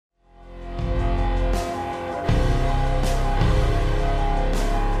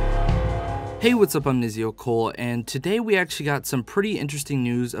Hey, what's up? I'm Nizio Cole, and today we actually got some pretty interesting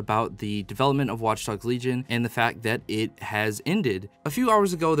news about the development of Watch Dogs Legion and the fact that it has ended. A few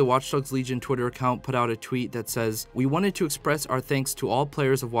hours ago, the Watch Dogs Legion Twitter account put out a tweet that says, "We wanted to express our thanks to all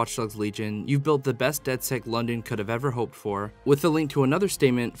players of Watch Dogs Legion. You've built the best DedSec London could have ever hoped for," with a link to another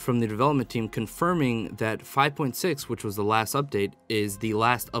statement from the development team confirming that 5.6, which was the last update, is the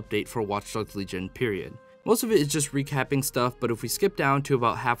last update for Watch Dogs Legion, period. Most of it is just recapping stuff, but if we skip down to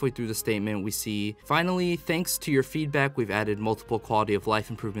about halfway through the statement, we see, "Finally, thanks to your feedback, we've added multiple quality of life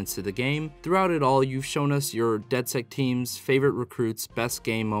improvements to the game. Throughout it all, you've shown us your DedSec teams, favorite recruits, best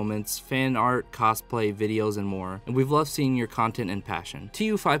game moments, fan art, cosplay, videos, and more, and we've loved seeing your content and passion."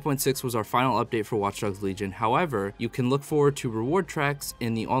 TU 5.6 was our final update for Watch Dogs Legion. However, you can look forward to reward tracks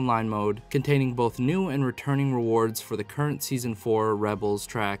in the online mode, containing both new and returning rewards for the current Season 4 Rebels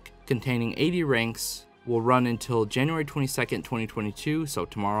track, containing 80 ranks, will run until January 22nd, 2022, so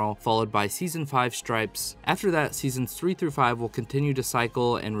tomorrow, followed by Season 5 Stripes. After that, Seasons 3 through 5 will continue to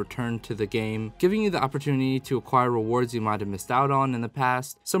cycle and return to the game, giving you the opportunity to acquire rewards you might have missed out on in the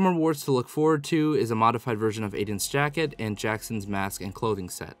past. Some rewards to look forward to is a modified version of Aiden's jacket and Jackson's mask and clothing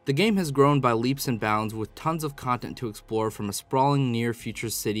set. The game has grown by leaps and bounds with tons of content to explore from a sprawling near-future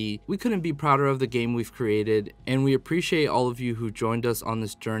city. We couldn't be prouder of the game we've created, and we appreciate all of you who joined us on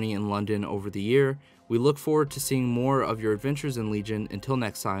this journey in London over the year. We look forward to seeing more of your adventures in Legion. Until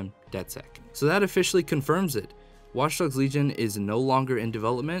next time, DedSec. So that officially confirms it. Watch Dogs Legion is no longer in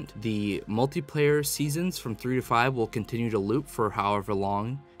development. The multiplayer seasons from 3 to 5 will continue to loop for however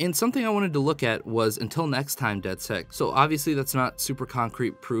long. And something I wanted to look at was "until next time, DedSec." So obviously that's not super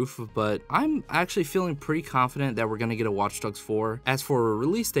concrete proof, but I'm actually feeling pretty confident that we're going to get a Watch Dogs 4. As for a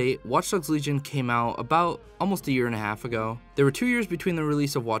release date, Watch Dogs Legion came out about almost a year and a half ago. There were 2 years between the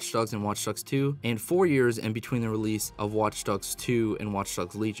release of Watch Dogs and Watch Dogs 2, and 4 years in between the release of Watch Dogs 2 and Watch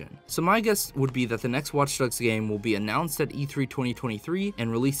Dogs Legion. So my guess would be that the next Watch Dogs game will be announced at E3 2023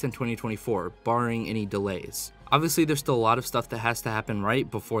 and released in 2024, barring any delays. Obviously, there's still a lot of stuff that has to happen right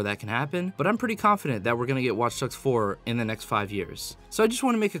before that can happen, but I'm pretty confident that we're going to get Watch Dogs 4 in the next 5 years. So I just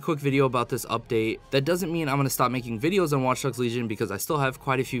want to make a quick video about this update. That doesn't mean I'm going to stop making videos on Watch Dogs Legion, because I still have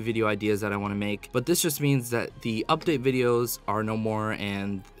quite a few video ideas that I want to make, but this just means that the update videos are no more,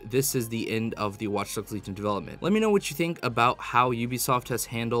 and this is the end of the Watch Dogs Legion development. Let me know what you think about how Ubisoft has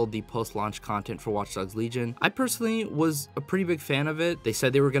handled the post-launch content for Watch Dogs Legion. I personally was a pretty big fan of it. They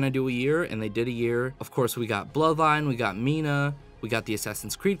said they were going to do a year, and they did a year. Of course, we got Bloodline, we got Mina, we got the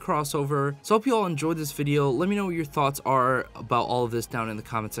Assassin's Creed crossover. So I hope you all enjoyed this video. Let me know what your thoughts are about all of this down in the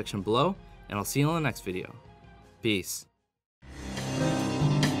comment section below, and I'll see you in the next video. Peace.